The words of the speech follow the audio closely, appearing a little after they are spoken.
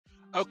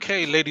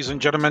Okay, ladies and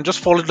gentlemen, just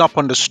following up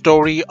on the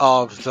story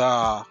of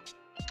the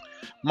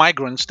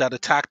migrants that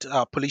attacked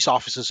police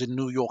officers in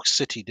New York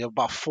City. There were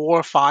about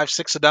four, five,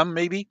 six of them,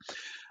 maybe,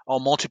 or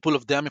multiple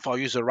of them, if I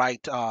use the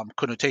right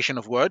connotation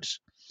of words.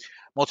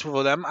 Multiple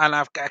of them, and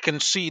I can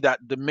see that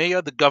the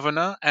mayor, the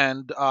governor,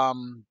 and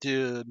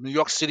the New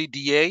York City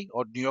DA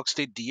or New York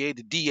State DA,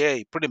 the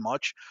DA, pretty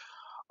much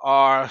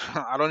are.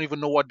 I don't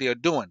even know what they are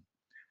doing.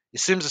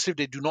 It seems as if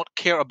they do not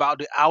care about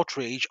the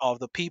outrage of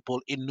the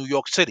people in New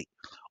York City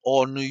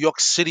or New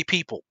York City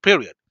people,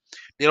 period.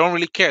 They don't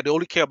really care. They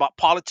only care about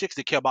politics,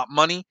 they care about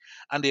money,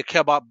 and they care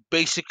about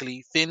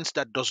basically things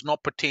that does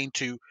not pertain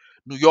to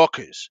New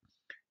Yorkers.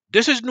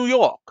 This is New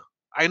York.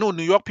 I know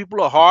New York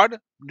people are hard,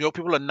 New York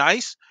people are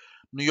nice,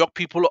 New York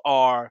people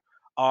are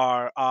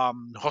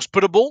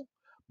hospitable,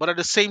 but at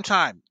the same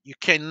time, you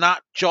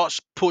cannot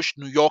just push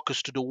New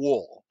Yorkers to the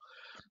wall.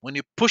 When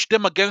you push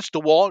them against the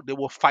wall, they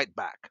will fight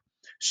back.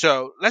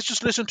 So let's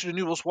just listen to the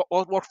news.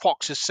 What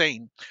Fox is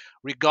saying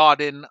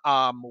regarding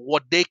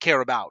what they care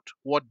about,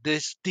 what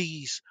these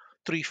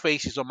three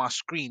faces on my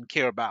screen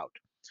care about,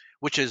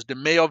 which is the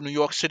mayor of New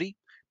York City,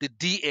 the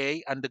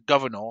DA, and the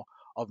governor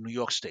of New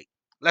York State.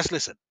 Let's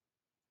listen.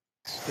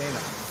 Dana.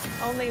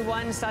 Only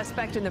one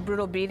suspect in the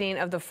brutal beating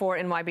of the four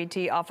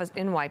NYPD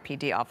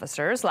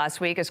officers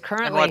last week is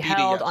currently NYPD,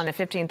 held yes. on a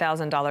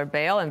 $15,000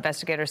 bail.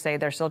 Investigators say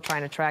they're still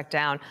trying to track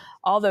down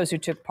all those who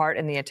took part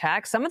in the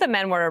attack. Some of the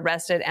men were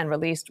arrested and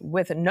released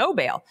with no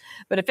bail,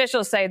 but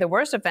officials say the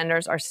worst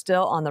offenders are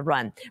still on the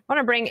run. I want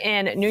to bring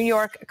in New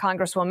York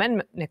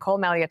Congresswoman Nicole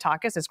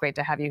Malliotakis. It's great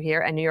to have you here,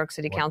 and New York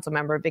City Council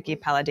member Vicky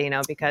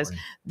Palladino, because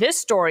this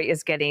story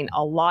is getting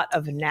a lot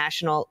of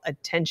national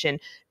attention.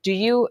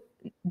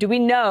 Do we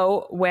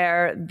know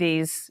where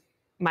these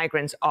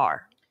migrants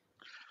are?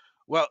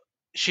 Well,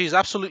 she's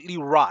absolutely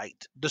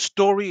right. The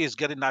story is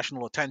getting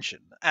national attention.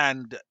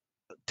 And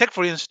take,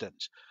 for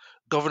instance,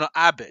 Governor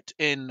Abbott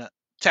in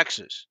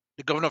Texas,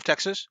 the governor of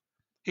Texas.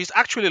 He's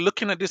actually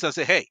looking at this and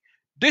say, hey,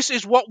 this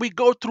is what we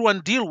go through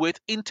and deal with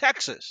in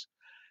Texas.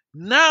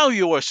 Now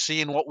you are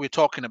seeing what we're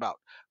talking about.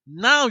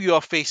 Now you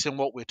are facing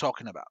what we're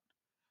talking about.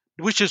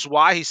 Which is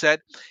why he said,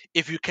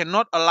 if you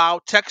cannot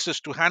allow Texas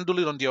to handle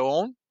it on their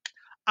own,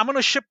 I'm going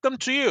to ship them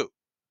to you.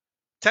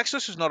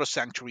 Texas is not a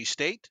sanctuary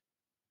state.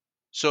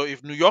 So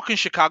if New York and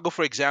Chicago,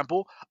 for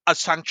example, are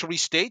sanctuary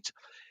states,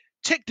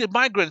 take the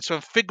migrants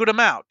and figure them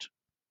out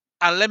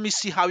and let me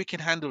see how you can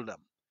handle them.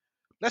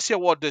 Let's hear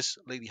what this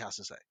lady has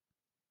to say.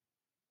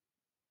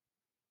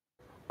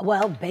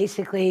 Well,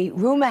 basically,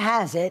 rumor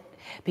has it,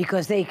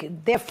 because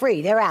they're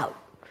free, they're out.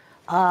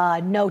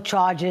 No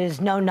charges,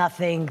 no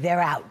nothing,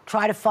 they're out.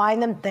 Try to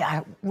find them.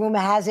 Rumor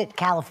has it,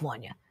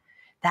 California.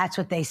 That's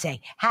what they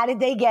say. How did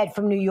they get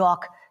from New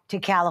York to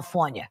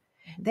California?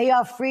 They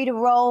are free to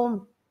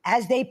roam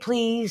as they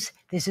please.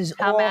 This is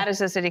How mad is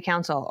the city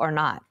council or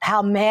not?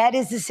 How mad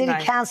is the city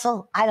Right.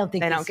 council? I don't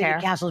think They the don't city care.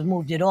 council has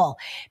moved at all.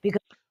 Because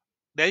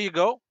There you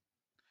go.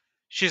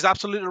 She's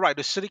absolutely right.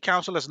 The city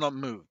council has not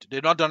moved.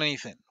 They've not done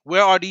anything.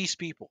 Where are these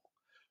people?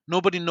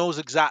 Nobody knows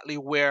exactly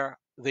where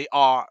they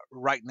are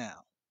right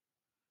now.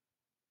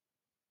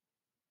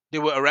 They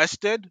were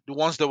arrested, the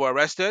ones that were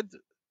arrested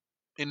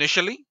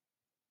initially,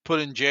 put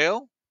in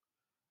jail,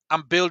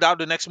 and bailed out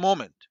the next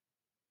moment.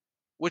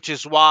 Which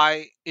is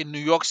why in New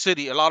York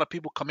City, a lot of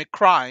people commit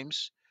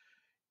crimes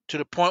to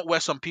the point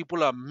where some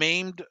people are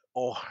maimed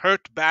or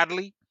hurt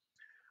badly,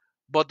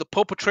 but the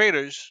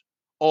perpetrators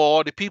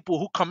or the people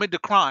who commit the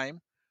crime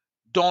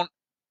don't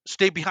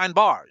stay behind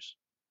bars,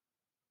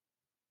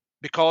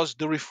 because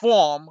the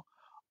reform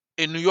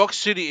in New York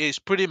City is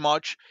pretty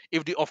much,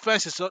 if the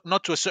offense is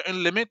not to a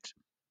certain limit,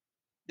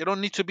 they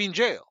don't need to be in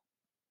jail.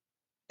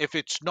 If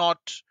it's not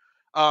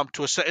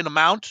to a certain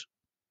amount,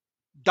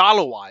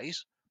 dollar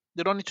wise,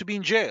 they don't need to be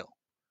in jail.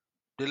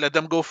 They let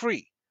them go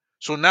free.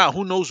 So now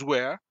who knows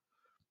where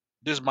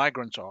these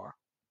migrants are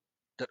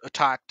that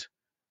attacked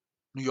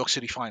New York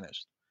City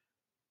finest.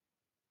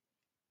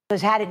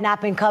 had it not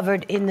been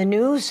covered in the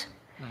news,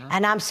 Mhm.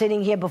 and I'm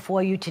sitting here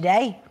before you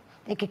today,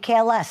 they could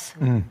care less.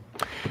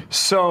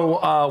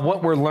 So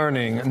what we're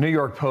learning, New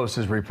York Post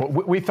is report.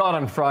 We thought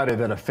on Friday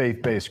that a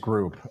faith-based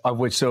group, of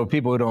which, so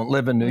people who don't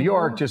live in New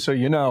York, just so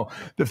you know,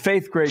 the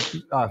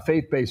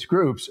faith-based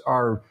groups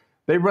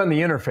they run the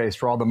interface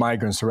for all the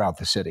migrants throughout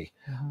the city,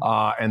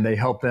 and they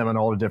help them in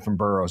all the different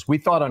boroughs. We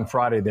thought on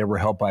Friday they were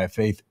helped by a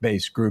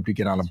faith-based group to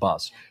get on a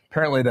bus.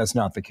 Apparently that's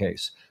not the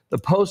case. The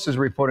Post is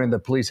reporting that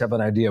police have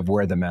an idea of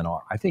where the men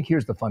are. I think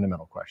here's the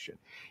fundamental question.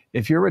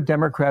 If you're a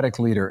Democratic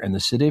leader in the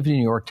city of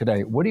New York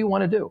today, what do you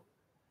want to do?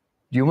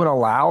 Do you want to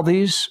allow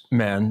these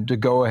men to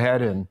go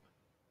ahead and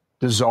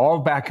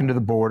dissolve back into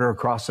the border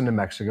across into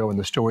Mexico and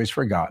the story's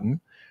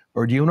forgotten?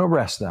 Or do you want to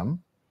arrest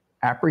them,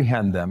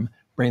 apprehend them,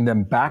 bring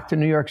them back to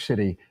New York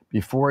City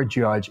before a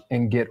judge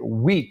and get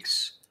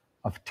weeks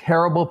of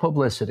terrible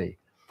publicity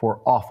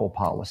for awful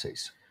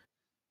policies?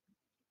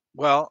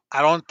 Well,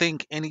 I don't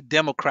think any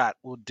Democrat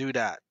would do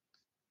that.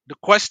 The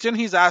question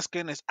he's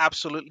asking is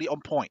absolutely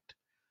on point.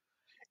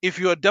 If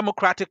you're a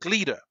Democratic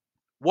leader,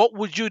 what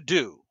would you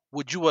do?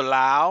 Would you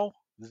allow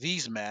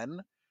these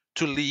men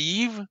to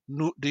leave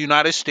the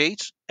United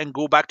States and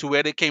go back to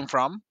where they came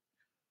from,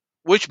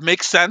 which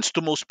makes sense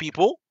to most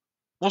people.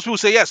 Most people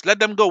say, yes, let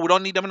them go. We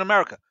don't need them in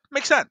America.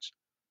 Makes sense.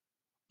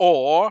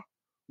 Or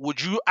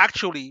would you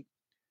actually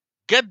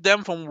get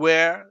them from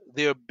where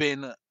they've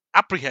been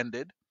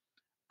apprehended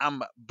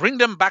and bring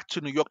them back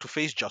to New York to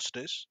face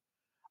justice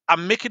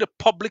and make it a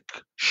public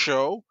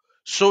show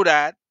so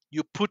that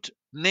you put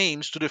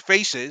names to the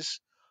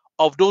faces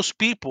of those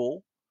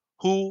people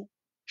who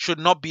should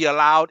not be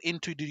allowed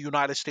into the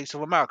United States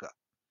of America?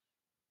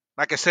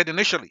 Like I said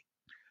initially,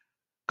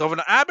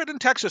 Governor Abbott in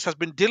Texas has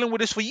been dealing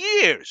with this for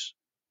years.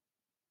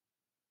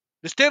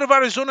 The state of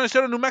Arizona and the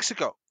state of New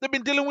Mexico, they've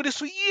been dealing with this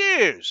for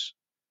years.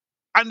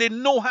 And they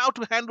know how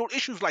to handle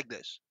issues like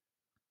this.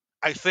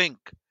 I think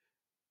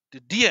the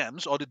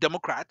DMs or the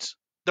Democrats,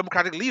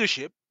 Democratic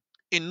leadership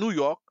in New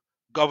York,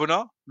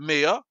 governor,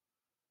 mayor,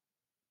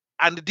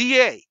 and the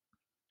DA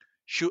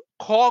should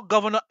call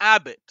Governor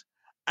Abbott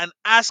and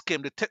ask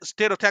him, the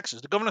state of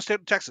Texas, the governor of the state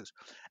of Texas,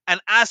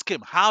 and ask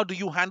him, how do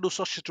you handle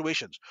such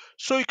situations?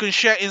 So you can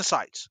share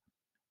insights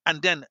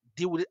and then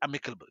deal with it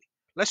amicably.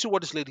 Let's see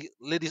what this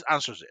lady's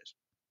answers is.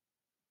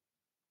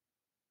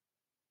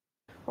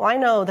 Well, I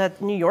know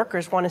that New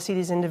Yorkers want to see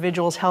these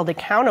individuals held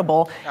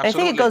accountable. And I think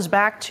Absolutely. it goes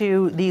back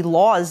to the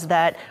laws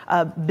that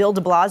Bill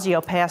de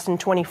Blasio passed in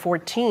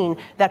 2014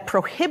 that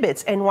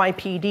prohibits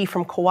NYPD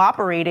from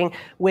cooperating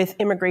with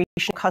Immigration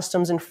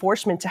Customs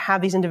Enforcement to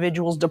have these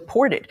individuals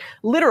deported.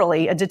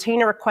 Literally, a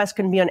detainer request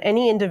can be on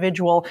any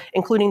individual,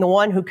 including the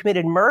one who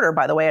committed murder,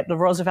 by the way, at the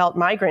Roosevelt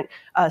Migrant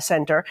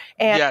Center.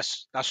 And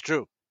yes, that's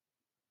true.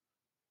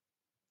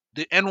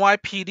 The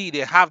NYPD, they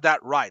have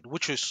that right,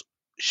 which is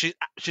she's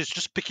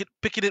just picking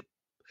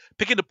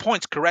the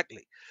points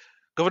correctly.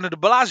 Governor de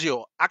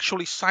Blasio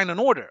actually signed an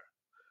order.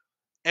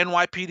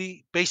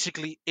 NYPD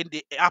basically in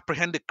the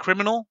apprehended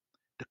criminal,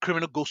 the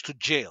criminal goes to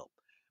jail,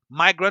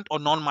 migrant or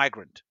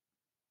non-migrant.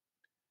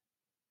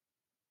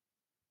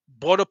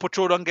 Border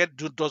Patrol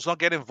does not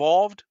get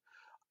involved.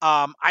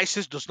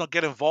 ISIS does not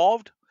get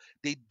involved.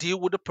 They deal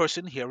with the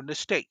person here in the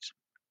States.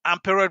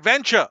 And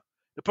peradventure,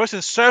 the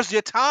person serves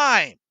their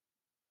time.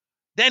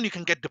 Then you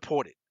can get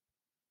deported.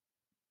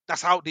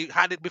 That's how they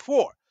had it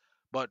before.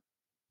 But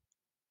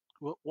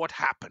what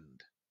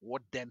happened?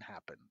 What then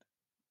happened?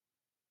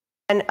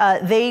 And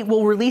they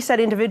will release that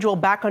individual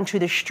back onto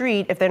the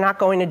street if they're not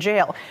going to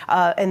jail.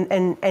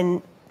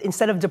 And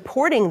instead of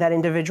deporting that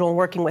individual and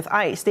working with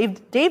ICE,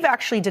 they've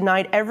actually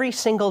denied every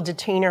single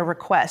detainer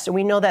request. And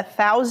we know that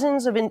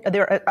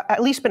there are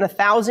at least been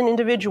 1,000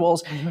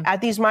 individuals at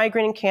these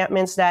migrant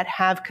encampments that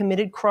have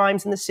committed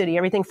crimes in the city,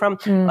 everything from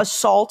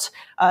assault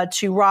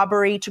to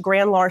robbery to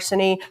grand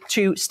larceny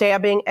to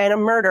stabbing and a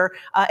murder.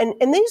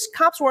 And these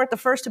cops weren't the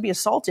first to be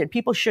assaulted.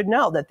 People should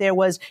know that there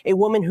was a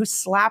woman who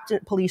slapped a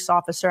police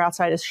officer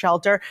outside a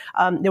shelter.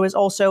 There was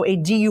also a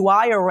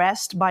DUI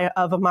arrest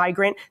of a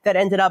migrant that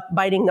ended up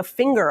biting the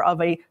finger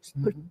of a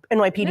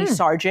NYPD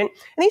sergeant.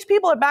 And these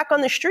people are back on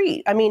the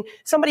street. I mean,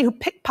 somebody who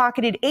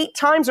pickpocketed 8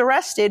 times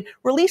arrested,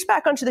 released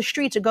back onto the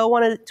street to go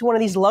to one of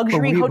these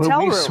luxury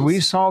hotel rooms.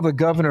 We saw the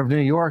governor of New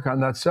York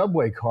on that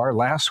subway car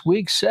last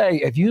week say,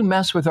 if you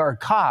mess with our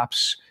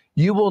cops,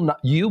 you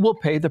will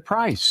pay the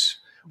price.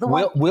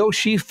 Will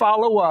she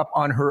follow up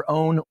on her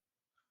own?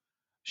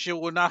 She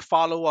will not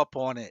follow up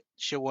on it.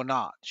 She will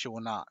not. She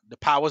will not. The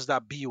powers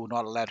that be will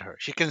not let her.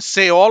 She can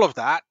say all of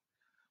that,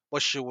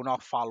 but she will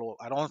not follow up.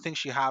 I don't think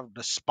she have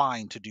the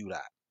spine to do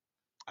that.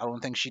 I don't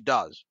think she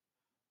does.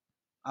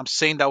 I'm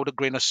saying that with a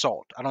grain of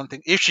salt. I don't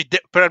think if she did,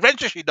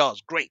 peradventure she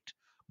does, great.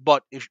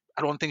 But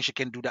I don't think she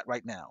can do that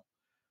right now.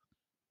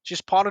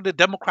 She's part of the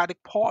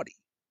Democratic Party.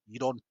 You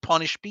don't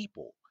punish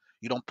people.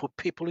 You don't put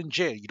people in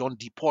jail. You don't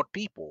deport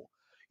people.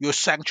 You're a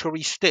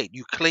sanctuary state.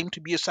 You claim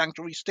to be a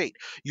sanctuary state.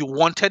 You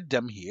wanted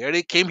them here.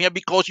 They came here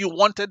because you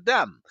wanted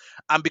them.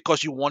 And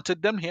because you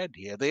wanted them here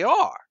they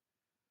are.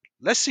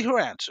 Let's see her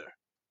answer.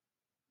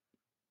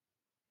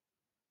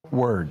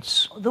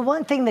 Words. The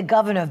one thing the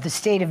governor of the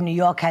state of New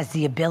York has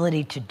the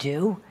ability to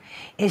do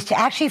is to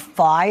actually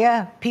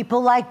fire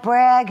people like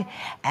Bragg,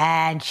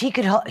 and she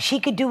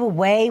could do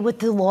away with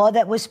the law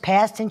that was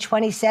passed in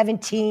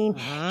 2017,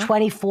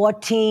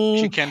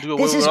 2014. She can do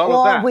away this with is all of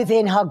all that.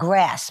 within her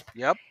grasp.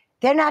 Yep.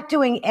 They're not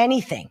doing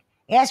anything.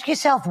 Ask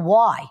yourself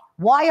why.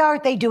 Why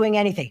aren't they doing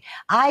anything?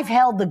 I've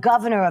held the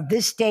governor of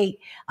this state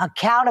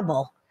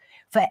accountable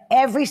for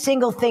every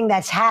single thing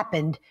that's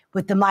happened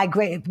with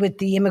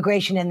the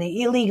immigration and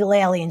the illegal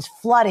aliens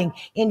flooding,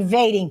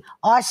 invading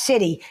our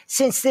city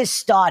since this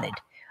started.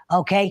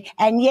 Okay.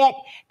 And yet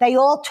they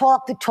all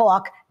talk the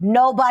talk.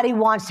 Nobody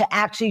wants to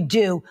actually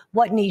do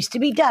what needs to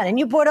be done. And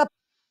you brought up.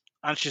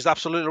 And she's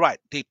absolutely right.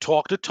 They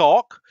talk the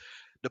talk.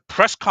 The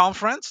press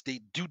conference, they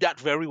do that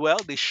very well.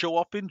 They show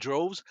up in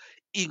droves,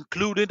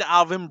 including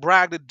Alvin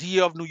Bragg, the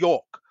DA of New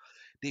York.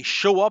 They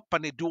show up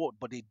and they do it,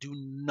 but they do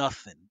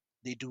nothing.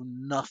 They do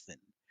nothing.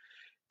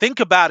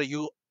 Think about it.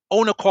 You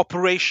own a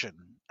corporation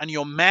and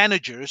your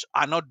managers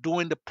are not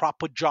doing the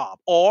proper job.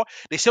 Or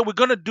they say, we're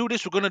going to do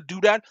this, we're going to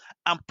do that,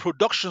 and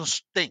production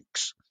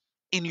stinks.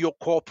 in your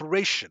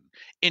corporation,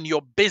 in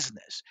your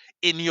business,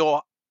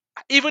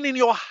 even in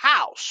your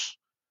house.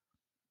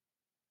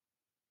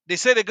 They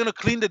say they're gonna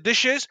clean the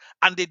dishes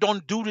and they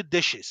don't do the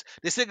dishes.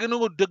 They say they're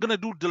gonna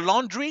do the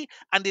laundry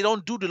and they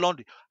don't do the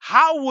laundry.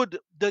 How would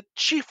the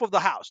chief of the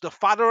house, the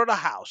father of the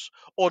house,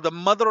 or the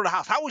mother of the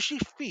house, how would she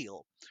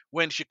feel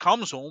when she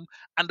comes home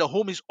and the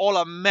home is all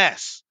a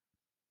mess?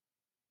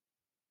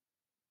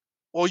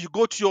 Or you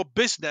go to your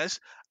business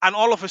and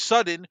all of a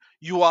sudden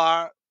you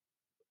are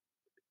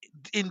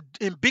in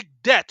big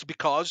debt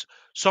because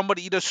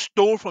somebody either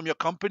stole from your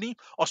company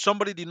or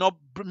somebody did not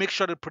make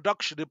sure the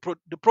production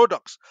the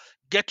products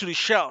get to the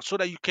shelf so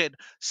that you can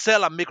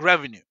sell and make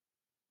revenue.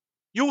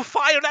 You will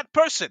fire that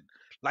person.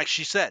 Like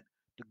she said,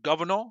 the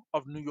governor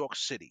of New York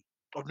City,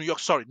 of New York,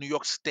 sorry, New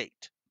York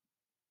State,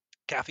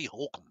 Kathy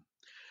Holcomb,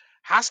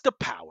 has the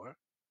power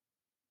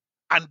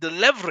and the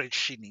leverage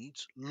she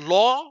needs,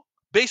 law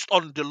based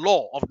on the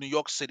law of New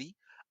York City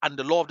and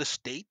the law of the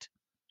state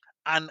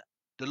and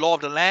the law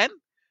of the land.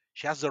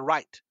 She has the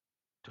right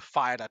to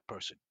fire that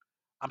person.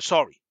 I'm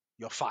sorry,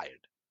 you're fired.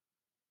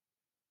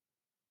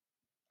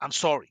 I'm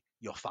sorry,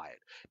 you're fired.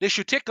 They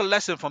should take a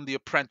lesson from The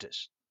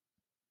Apprentice.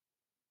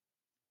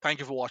 Thank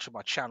you for watching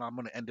my channel. I'm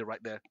going to end it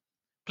right there.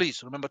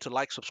 Please remember to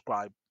like,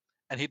 subscribe,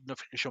 and hit the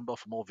notification bell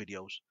for more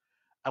videos.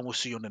 And we'll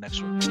see you on the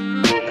next one.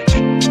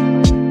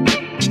 Thank you.